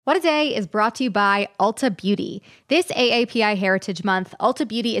What a Day is brought to you by Ulta Beauty. This AAPI Heritage Month, Ulta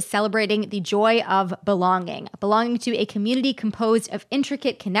Beauty is celebrating the joy of belonging to a community composed of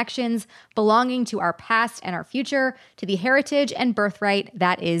intricate connections, belonging to our past and our future, to the heritage and birthright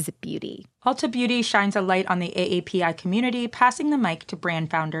that is beauty. Ulta Beauty shines a light on the AAPI community, passing the mic to brand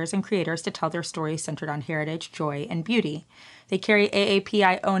founders and creators to tell their stories centered on heritage, joy, and beauty. They carry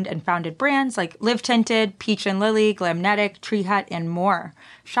AAPI-owned and founded brands like Live Tinted, Peach and Lily, Glamnetic, Tree Hut, and more.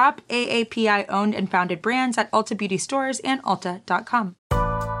 Shop AAPI-owned and founded brands at Ulta Beauty stores and Ulta.com.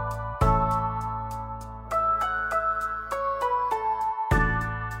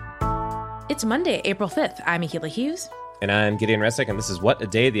 It's Monday, April 5th. I'm Akila Hughes. And I'm Gideon Resick, and this is What a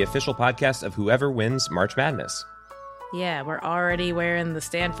Day, the official podcast of whoever wins March Madness. Yeah, we're already wearing the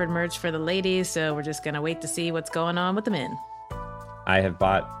Stanford merch for the ladies, so we're just going to wait to see what's going on with the men. I have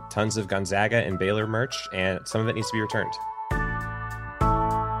bought tons of Gonzaga and Baylor merch, and some of it needs to be returned.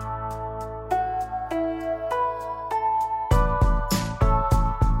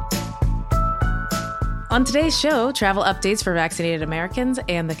 On today's show, travel updates for vaccinated Americans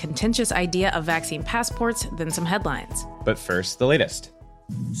and the contentious idea of vaccine passports, then some headlines. But first, the latest.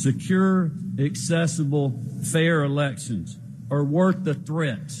 Secure, accessible, fair elections are worth the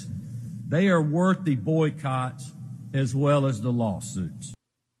threats. They are worth the boycotts as well as the lawsuits.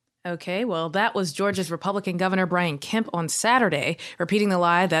 Okay, well, that was Georgia's Republican Governor Brian Kemp on Saturday, repeating the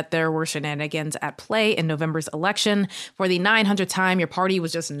lie that there were shenanigans at play in November's election. For the 900th time, your party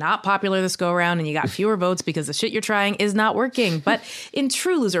was just not popular this go-around, and you got fewer votes because the shit you're trying is not working. But in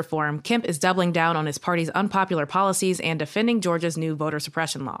true loser form, Kemp is doubling down on his party's unpopular policies and defending Georgia's new voter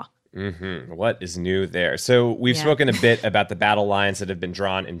suppression law. What is new there? So we've spoken a bit about the battle lines that have been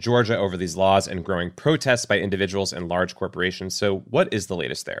drawn in Georgia over these laws and growing protests by individuals and large corporations. So what is the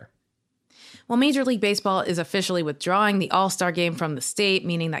latest there? Well, Major League Baseball is officially withdrawing the All-Star game from the state,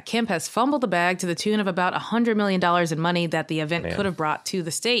 meaning that Kemp has fumbled the bag to the tune of about $100 million in money that the event could have brought to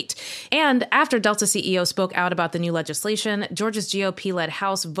the state. And after Delta CEO spoke out about the new legislation, Georgia's GOP-led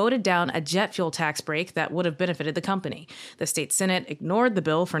House voted down a jet fuel tax break that would have benefited the company. The state Senate ignored the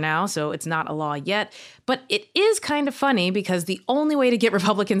bill for now, so it's not a law yet. But it is kind of funny because the only way to get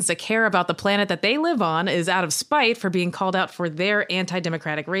Republicans to care about the planet that they live on is out of spite for being called out for their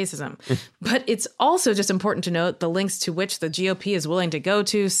anti-democratic racism. But it's also just important to note the lengths to which the GOP is willing to go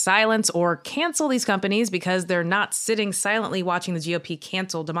to silence or cancel these companies because they're not sitting silently watching the GOP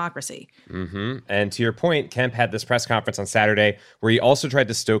cancel democracy. And to your point, Kemp had this press conference on Saturday where he also tried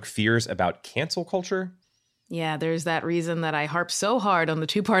to stoke fears about cancel culture. Yeah, there's that reason that I harp so hard on the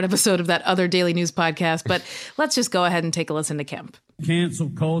two-part episode of that other daily news podcast, but let's just go ahead and take a listen to Kemp. Cancel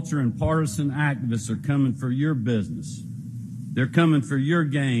culture and partisan activists are coming for your business. They're coming for your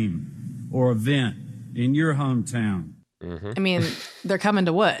game or event in your hometown. I mean, they're coming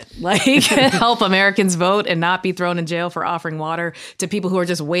to what? Like, help Americans vote and not be thrown in jail for offering water to people who are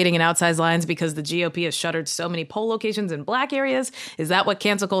just waiting in outside lines because the GOP has shuttered so many poll locations in black areas? Is that what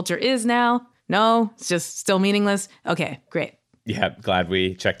cancel culture is now? No, it's just still meaningless. Okay, great. Yeah, glad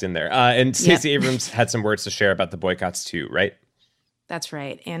we checked in there. And Stacey Abrams had some words to share about the boycotts too, right? That's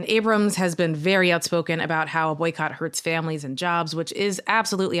right. And Abrams has been very outspoken about how a boycott hurts families and jobs, which is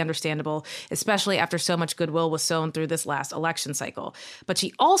absolutely understandable, especially after so much goodwill was sown through this last election cycle. But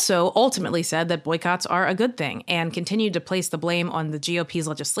she also ultimately said that boycotts are a good thing and continued to place the blame on the GOP's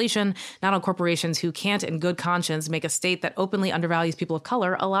legislation, not on corporations who can't in good conscience make a state that openly undervalues people of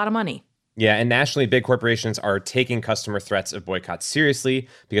color a lot of money. Yeah, and nationally, big corporations are taking customer threats of boycotts seriously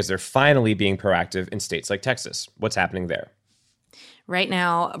because they're finally being proactive in states like Texas. What's happening there? Right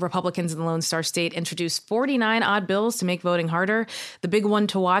now, Republicans in the Lone Star State introduced 49 odd bills to make voting harder. The big one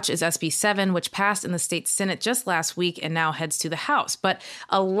to watch is SB 7, which passed in the state Senate just last week and now heads to the House. But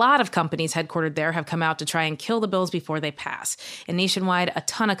a lot of companies headquartered there have come out to try and kill the bills before they pass. And nationwide, a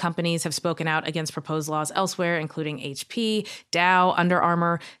ton of companies have spoken out against proposed laws elsewhere, including HP, Dow, Under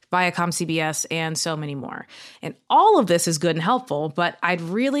Armour, Viacom CBS, and so many more. And all of this is good and helpful, but I'd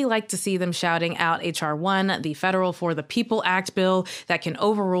really like to see them shouting out H.R. 1, the Federal for the People Act bill that can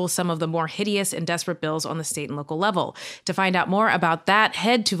overrule some of the more hideous and desperate bills on the state and local level. To find out more about that,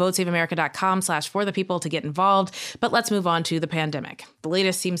 head to votesaveamerica.com/forthepeople to get involved. But let's move on to the pandemic. The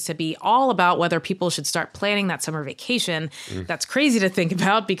latest seems to be all about whether people should start planning that summer vacation. That's crazy to think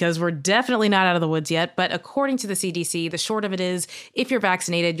about because we're definitely not out of the woods yet. But according to the CDC, the short of it is, if you're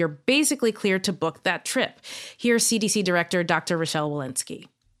vaccinated, you're basically cleared to book that trip. Here's CDC Director Dr. Rochelle Walensky.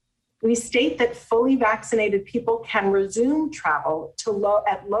 We state that fully vaccinated people can resume travel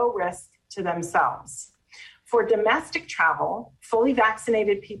at low risk to themselves. For domestic travel, fully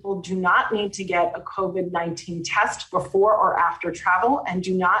vaccinated people do not need to get a COVID-19 test before or after travel and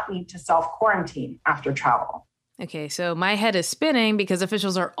do not need to self-quarantine after travel. Okay, so my head is spinning because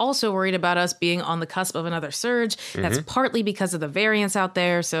officials are also worried about us being on the cusp of another surge. That's partly because of the variants out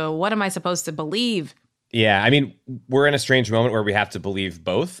there. So what am I supposed to believe? Yeah, I mean, we're in a strange moment where we have to believe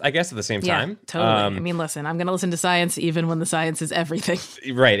both, I guess, at the same time. Yeah, totally. I mean, listen, I'm going to listen to science even when the science is everything.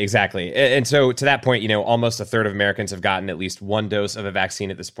 Right, exactly. And so to that point, almost a third of Americans have gotten at least one dose of a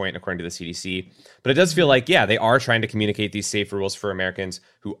vaccine at this point, according to the CDC. But it does feel like, they are trying to communicate these safe rules for Americans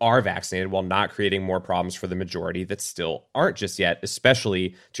who are vaccinated while not creating more problems for the majority that still aren't just yet,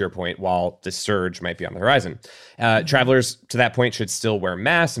 especially, to your point, while the surge might be on the horizon. Travelers, to that point, should still wear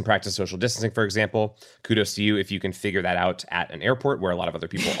masks and practice social distancing, for example. Kudos to you if you can figure that out at an airport where a lot of other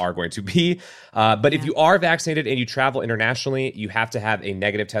people are going to be. But if you are vaccinated and you travel internationally, you have to have a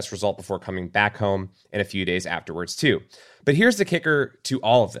negative test result before coming back home and a few days afterwards too. But here's the kicker to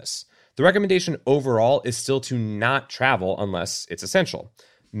all of this. The recommendation overall is still to not travel unless it's essential.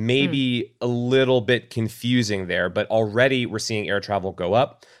 Maybe a little bit confusing there, but already we're seeing air travel go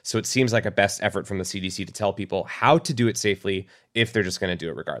up. So it seems like a best effort from the CDC to tell people how to do it safely if they're just going to do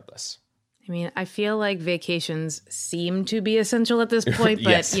it regardless. I mean, I feel like vacations seem to be essential at this point,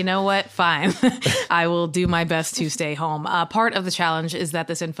 but Yes. You know what? Fine. I will do my best to stay home. Part of the challenge is that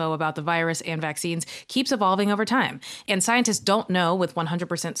this info about the virus and vaccines keeps evolving over time. And scientists don't know with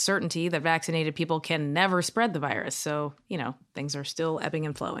 100% certainty that vaccinated people can never spread the virus. So, things are still ebbing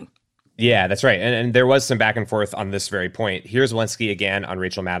and flowing. Yeah, that's right. And there was some back and forth on this very point. Here's Walensky again on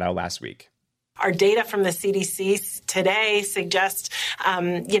Rachel Maddow last week. Our data from the CDC today suggests,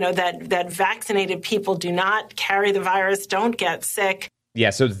 that vaccinated people do not carry the virus, don't get sick. Yeah,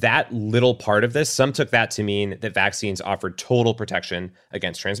 so that little part of this, some took that to mean that vaccines offered total protection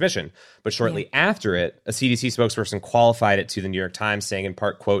against transmission. But shortly after it, a CDC spokesperson qualified it to the New York Times, saying in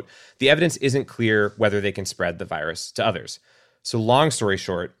part, quote, "The evidence isn't clear whether they can spread the virus to others." So long story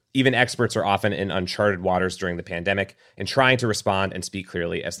short, even experts are often in uncharted waters during the pandemic and trying to respond and speak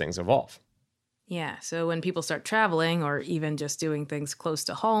clearly as things evolve. Yeah, so when people start traveling or even just doing things close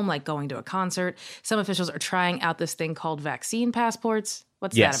to home, like going to a concert, some officials are trying out this thing called vaccine passports.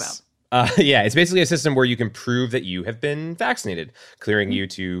 What's that about? It's basically a system where you can prove that you have been vaccinated, clearing you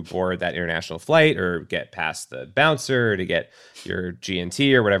to board that international flight or get past the bouncer to get your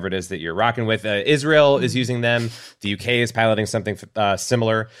GNT or whatever it is that you're rocking with. Israel is using them. The UK is piloting something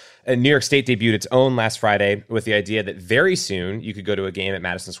similar. New York State debuted its own last Friday with the idea that very soon you could go to a game at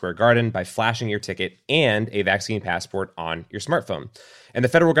Madison Square Garden by flashing your ticket and a vaccine passport on your smartphone. And the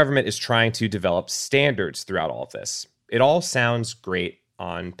federal government is trying to develop standards throughout all of this. It all sounds great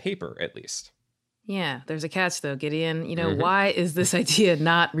on paper, at least. Yeah, there's a catch though, Gideon. Why is this idea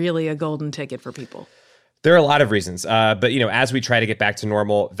not really a golden ticket for people? There are a lot of reasons. But as we try to get back to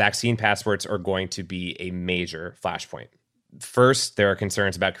normal, vaccine passports are going to be a major flashpoint. First, there are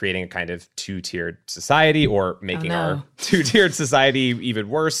concerns about creating a kind of two-tiered society or making our two-tiered society even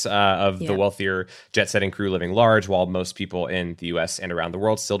worse of the wealthier jet-setting crew living large, while most people in the U.S. and around the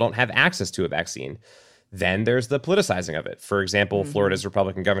world still don't have access to a vaccine. Then there's the politicizing of it. For example, Florida's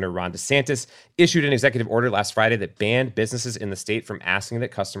Republican Governor Ron DeSantis issued an executive order last Friday that banned businesses in the state from asking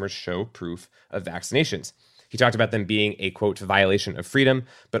that customers show proof of vaccinations. He talked about them being a, quote, violation of freedom,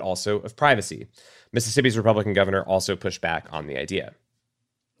 but also of privacy. Mississippi's Republican governor also pushed back on the idea.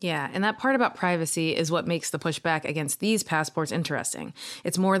 Yeah, and that part about privacy is what makes the pushback against these passports interesting.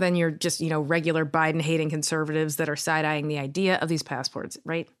 It's more than your just, regular Biden-hating conservatives that are side-eyeing the idea of these passports,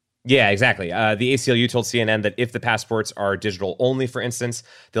 right? Yeah, exactly. The ACLU told CNN that if the passports are digital only, for instance,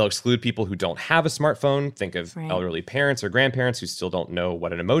 they'll exclude people who don't have a smartphone. Think of elderly parents or grandparents who still don't know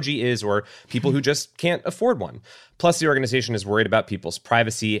what an emoji is, or people who just can't afford one. Plus, the organization is worried about people's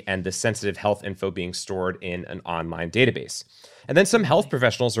privacy and the sensitive health info being stored in an online database. And then some health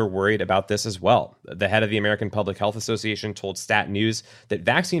professionals are worried about this as well. The head of the American Public Health Association told Stat News that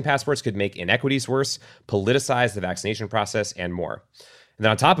vaccine passports could make inequities worse, politicize the vaccination process, and more. And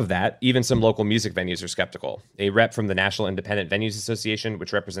then on top of that, even some local music venues are skeptical. A rep from the National Independent Venues Association,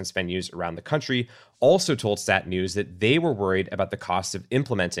 which represents venues around the country, also told Stat News that they were worried about the cost of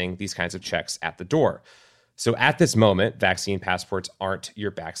implementing these kinds of checks at the door. So at this moment, vaccine passports aren't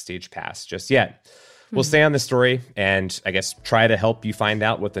your backstage pass just yet. We'll stay on this story and I guess try to help you find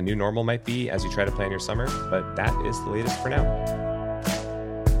out what the new normal might be as you try to plan your summer. But that is the latest for now.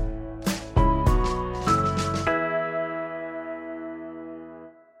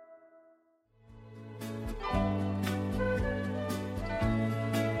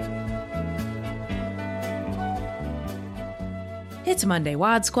 It's Monday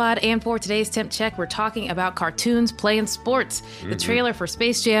Wad Squad, and for today's Temp Check, we're talking about cartoons playing sports. The trailer for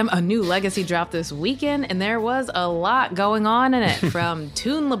Space Jam: A New Legacy dropped this weekend, and there was a lot going on in it. From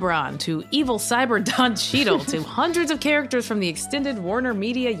Toon LeBron to evil cyber Don Cheadle to hundreds of characters from the extended Warner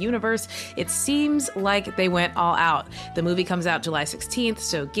Media universe, it seems like they went all out. The movie comes out July 16th,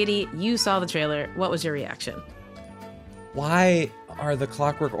 so Giddy, you saw the trailer. What was your reaction? Why are the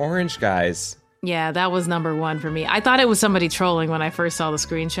Clockwork Orange guys? Yeah, that was number one for me. I thought it was somebody trolling when I first saw the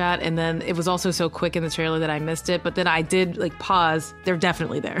screenshot, and then it was also so quick in the trailer that I missed it. But then I did pause. They're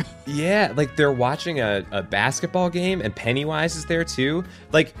definitely there. Yeah, they're watching a basketball game, and Pennywise is there too.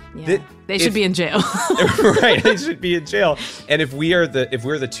 They should be in jail. Right, they should be in jail. And if we're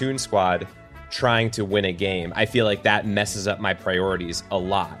the Toon Squad trying to win a game, I feel like that messes up my priorities a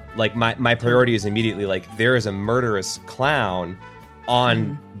lot. Like my priority is immediately there is a murderous clown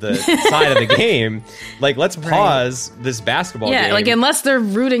on the side of the game. Let's pause this basketball game. Yeah, unless they're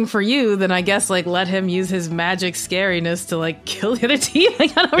rooting for you, then I guess let him use his magic scariness to kill the other team. I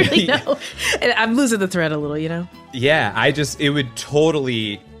don't really know. I'm losing the thread a little, Yeah, it would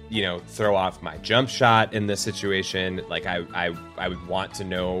totally, throw off my jump shot in this situation. I would want to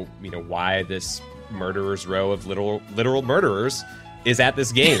know, why this murderer's row of literal murderers is at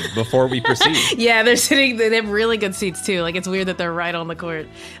this game before we proceed. Yeah, they have really good seats too. It's weird that they're right on the court.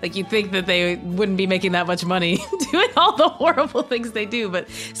 You'd think that they wouldn't be making that much money doing all the horrible things they do, but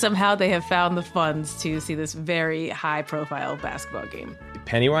somehow they have found the funds to see this very high profile basketball game.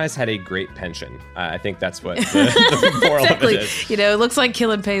 Pennywise had a great pension. I think that's what the moral exactly. of it is. It looks like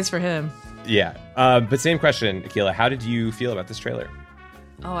killing pays for him. Yeah. But same question, Akilah. How did you feel about this trailer?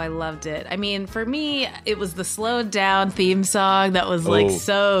 Oh, I loved it. I mean, for me, it was the slowed down theme song that was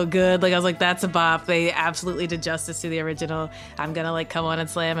so good. I was like, that's a bop. They absolutely did justice to the original. I'm gonna come on and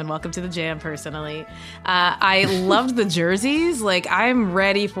slam and welcome to the jam personally. I loved the jerseys. I'm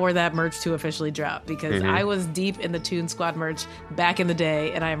ready for that merch to officially drop because I was deep in the Toon Squad merch back in the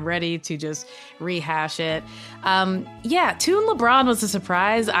day, and I'm ready to just rehash it. Toon LeBron was a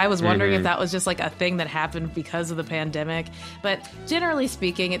surprise. I was wondering if that was just a thing that happened because of the pandemic, but generally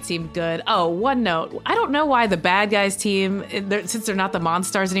speaking, it seemed good. Oh, one note. I don't know why the bad guys team, since they're not the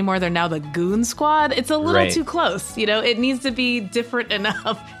Monstars anymore, they're now the Goon Squad. It's a little too close. It needs to be different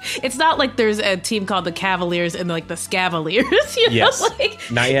enough. It's not like there's a team called the Cavaliers and the Scavaliers. Yes.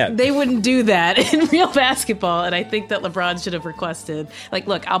 Not yet. They wouldn't do that in real basketball. And I think that LeBron should have requested,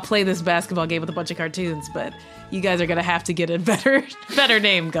 look, I'll play this basketball game with a bunch of cartoons, but you guys are going to have to get a better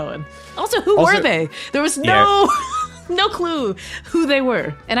name going. Also, who were they? There was no clue who they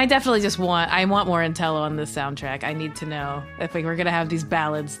were. And I definitely I want more intel on this soundtrack. I need to know if we're going to have these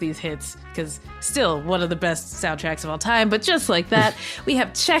ballads, these hits, because still one of the best soundtracks of all time. But just like that, we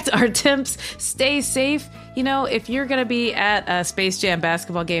have checked our temps. Stay safe. If you're going to be at a Space Jam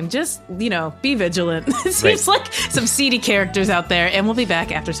basketball game, just, be vigilant. It seems like some seedy characters out there, and we'll be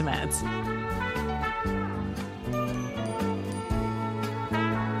back after some ads.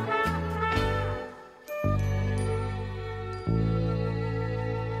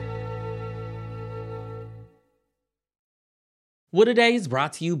 What A Day is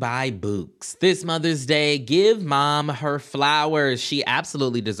brought to you by Books. This Mother's Day, give mom her flowers. She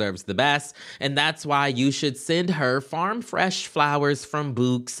absolutely deserves the best, and that's why you should send her farm fresh flowers from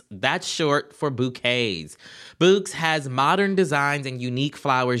Books. That's short for bouquets. Books has modern designs and unique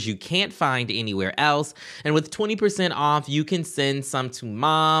flowers you can't find anywhere else, and with 20% off, you can send some to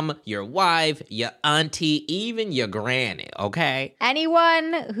mom, your wife, your auntie, even your granny, okay?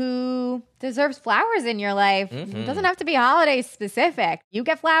 Anyone who deserves flowers in your life. It doesn't have to be holiday specific. You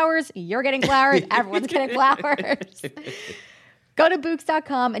get flowers, you're getting flowers, everyone's getting flowers. Go to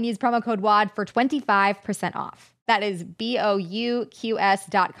Books.com and use promo code WAD for 25% off. That is BOUQS.com,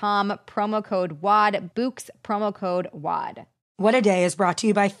 promo code WAD, Books, promo code WAD. What A Day is brought to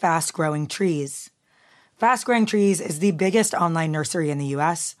you by Fast Growing Trees. Fast Growing Trees is the biggest online nursery in the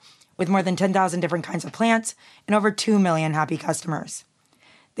U.S., with more than 10,000 different kinds of plants and over 2 million happy customers.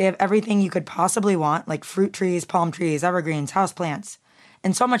 They have everything you could possibly want, like fruit trees, palm trees, evergreens, houseplants,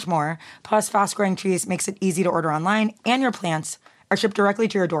 and so much more. Plus, Fast Growing Trees makes it easy to order online, and your plants are shipped directly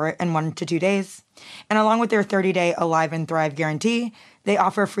to your door in 1 to 2 days. And along with their 30-day Alive and Thrive guarantee, they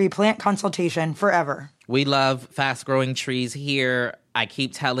offer free plant consultation forever. We love Fast Growing Trees here. I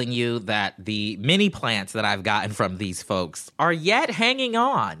keep telling you that the mini plants that I've gotten from these folks are yet hanging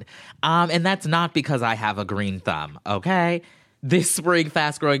on. And that's not because I have a green thumb, okay? This spring,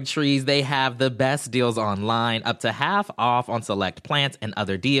 Fast Growing Trees, they have the best deals online, up to half off on select plants and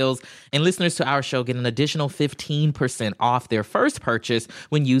other deals. And listeners to our show get an additional 15% off their first purchase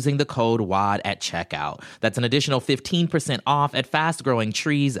when using the code WAD at checkout. That's an additional 15% off at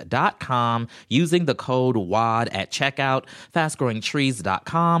fastgrowingtrees.com using the code WAD at checkout.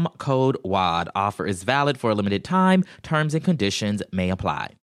 Fastgrowingtrees.com, code WAD. Offer is valid for a limited time. Terms and conditions may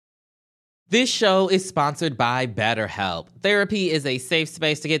apply. This show is sponsored by BetterHelp. Therapy is a safe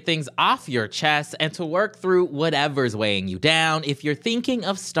space to get things off your chest and to work through whatever's weighing you down. If you're thinking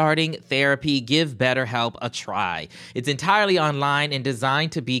of starting therapy, give BetterHelp a try. It's entirely online and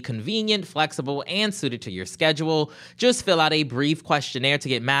designed to be convenient, flexible, and suited to your schedule. Just fill out a brief questionnaire to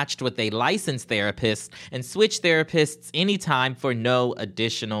get matched with a licensed therapist and switch therapists anytime for no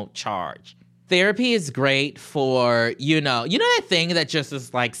additional charge. Therapy is great for, you know that thing that just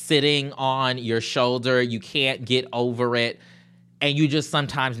is like sitting on your shoulder, you can't get over it, and you just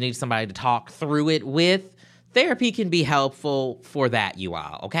sometimes need somebody to talk through it with? Therapy can be helpful for that, you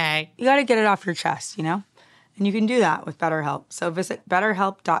all, okay? You got to get it off your chest, And you can do that with BetterHelp. So visit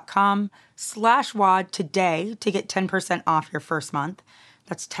betterhelp.com/WAD today to get 10% off your first month.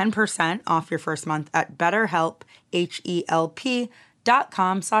 That's 10% off your first month at BetterHelp, HELP.com/WAD.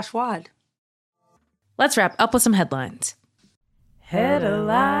 Let's wrap up with some headlines.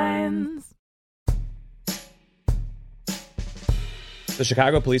 Headlines. The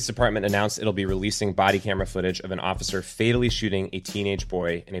Chicago Police Department announced it'll be releasing body camera footage of an officer fatally shooting a teenage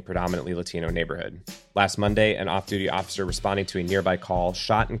boy in a predominantly Latino neighborhood. Last Monday, an off-duty officer responding to a nearby call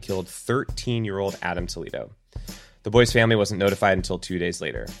shot and killed 13-year-old Adam Toledo. The boy's family wasn't notified until 2 days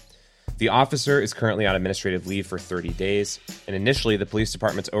later. The officer is currently on administrative leave for 30 days, and initially the police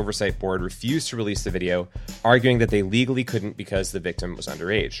department's oversight board refused to release the video, arguing that they legally couldn't because the victim was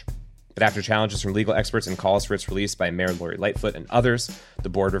underage. But after challenges from legal experts and calls for its release by Mayor Lori Lightfoot and others, the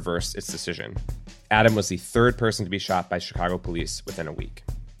board reversed its decision. Adam was the third person to be shot by Chicago police within a week.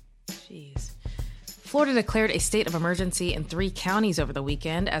 Jeez. Florida declared a state of emergency in 3 counties over the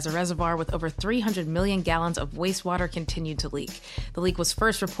weekend as a reservoir with over 300 million gallons of wastewater continued to leak. The leak was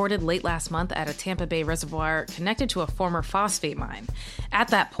first reported late last month at a Tampa Bay reservoir connected to a former phosphate mine. At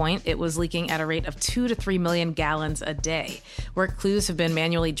that point, it was leaking at a rate of 2 to 3 million gallons a day. Work crews have been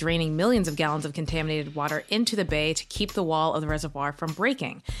manually draining millions of gallons of contaminated water into the bay to keep the wall of the reservoir from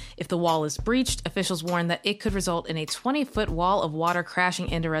breaking. If the wall is breached, officials warn that it could result in a 20-foot wall of water crashing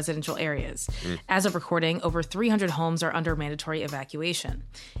into residential areas. As of recording, over 300 homes are under mandatory evacuation.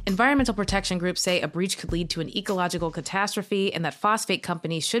 Environmental protection groups say a breach could lead to an ecological catastrophe and that phosphate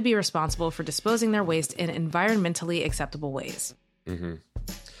companies should be responsible for disposing their waste in environmentally acceptable ways. Mm-hmm.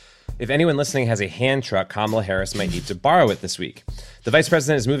 If anyone listening has a hand truck, Kamala Harris might need to borrow it this week. The vice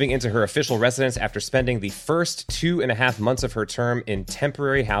president is moving into her official residence after spending the first 2.5 months of her term in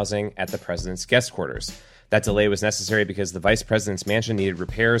temporary housing at the president's guest quarters. That delay was necessary because the vice president's mansion needed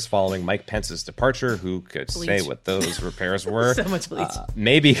repairs following Mike Pence's departure, who could say what those repairs were. So much bleach.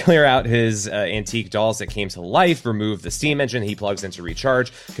 Maybe clear out his antique dolls that came to life, remove the steam engine he plugs in to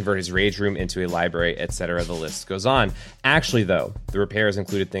recharge, convert his rage room into a library, etc. The list goes on. Actually, though, the repairs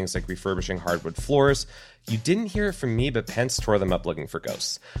included things like refurbishing hardwood floors. You didn't hear it from me, but Pence tore them up looking for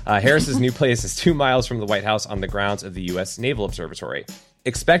ghosts. Harris's new place is 2 miles from the White House on the grounds of the U.S. Naval Observatory.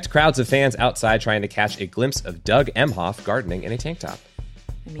 Expect crowds of fans outside trying to catch a glimpse of Doug Emhoff gardening in a tank top.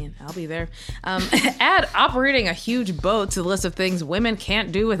 I mean, I'll be there. Add operating a huge boat to the list of things women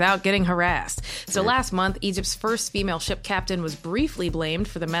can't do without getting harassed. So last month, Egypt's first female ship captain was briefly blamed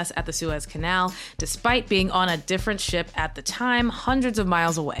for the mess at the Suez Canal, despite being on a different ship at the time, hundreds of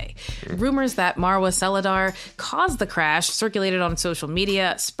miles away. Rumors that Marwa Seladar caused the crash circulated on social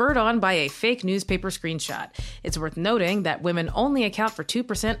media, spurred on by a fake newspaper screenshot. It's worth noting that women only account for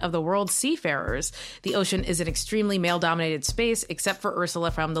 2% of the world's seafarers. The ocean is an extremely male-dominated space, except for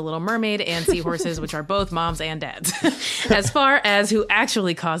Ursula from The Little Mermaid and seahorses, which are both moms and dads. As far as who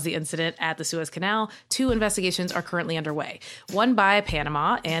actually caused the incident at the Suez Canal, 2 investigations are currently underway. One by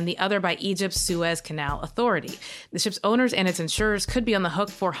Panama and the other by Egypt's Suez Canal Authority. The ship's owners and its insurers could be on the hook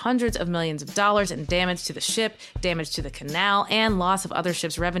for hundreds of millions of dollars in damage to the ship, damage to the canal, and loss of other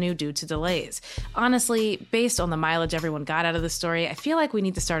ships' revenue due to delays. Honestly, based on the mileage everyone got out of the story, I feel like we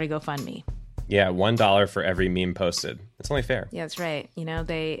need to start a GoFundMe. Yeah, $1 for every meme posted. It's only fair. Yeah, that's right. You know,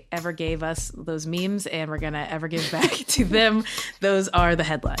 they ever gave us those memes, and we're going to ever give back to them. Those are the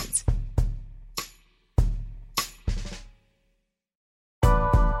headlines.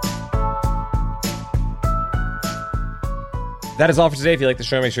 That is all for today. If you like the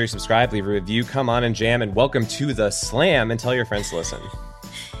show, make sure you subscribe, leave a review, come on and jam, and welcome to The Slam, and tell your friends to listen.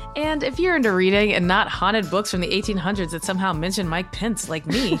 And if you're into reading and not haunted books from the 1800s that somehow mention Mike Pence like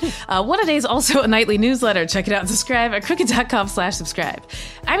me, What a Day is also a nightly newsletter. Check it out and subscribe at crooked.com/subscribe.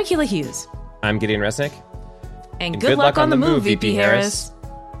 I'm Akilah Hughes. I'm Gideon Resnick. And good luck on the move, VP Harris.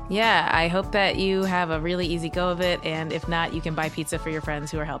 Yeah, I hope that you have a really easy go of it. And if not, you can buy pizza for your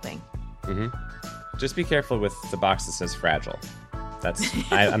friends who are helping. Mm-hmm. Just be careful with the box that says fragile.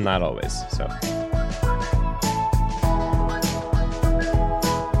 I'm not always, so.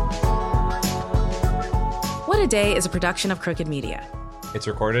 What a Day is a production of Crooked Media. It's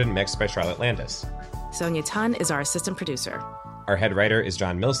recorded and mixed by Charlotte Landis. Sonia Tun is our assistant producer. Our head writer is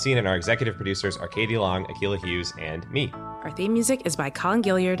John Milstein, and our executive producers are Katie Long, Akilah Hughes, and me. Our theme music is by Colin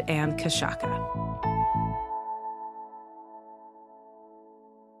Gilliard and Kashaka.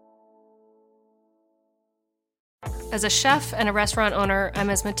 As a chef and a restaurant owner, I'm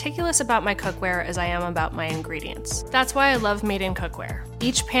as meticulous about my cookware as I am about my ingredients. That's why I love Made in Cookware.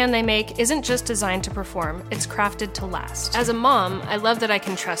 Each pan they make isn't just designed to perform, it's crafted to last. As a mom, I love that I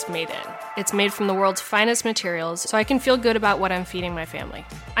can trust Made In. It's made from the world's finest materials, so I can feel good about what I'm feeding my family.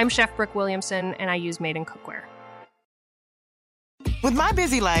 I'm Chef Brooke Williamson, and I use Made in Cookware. With my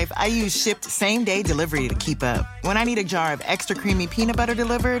busy life, I use Shipt same-day delivery to keep up. When I need a jar of extra creamy peanut butter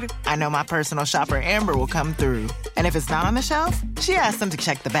delivered, I know my personal shopper Amber will come through. And if it's not on the shelf, she asks them to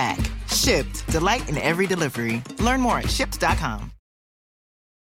check the back. Shipt, delight in every delivery. Learn more at Shipt.com.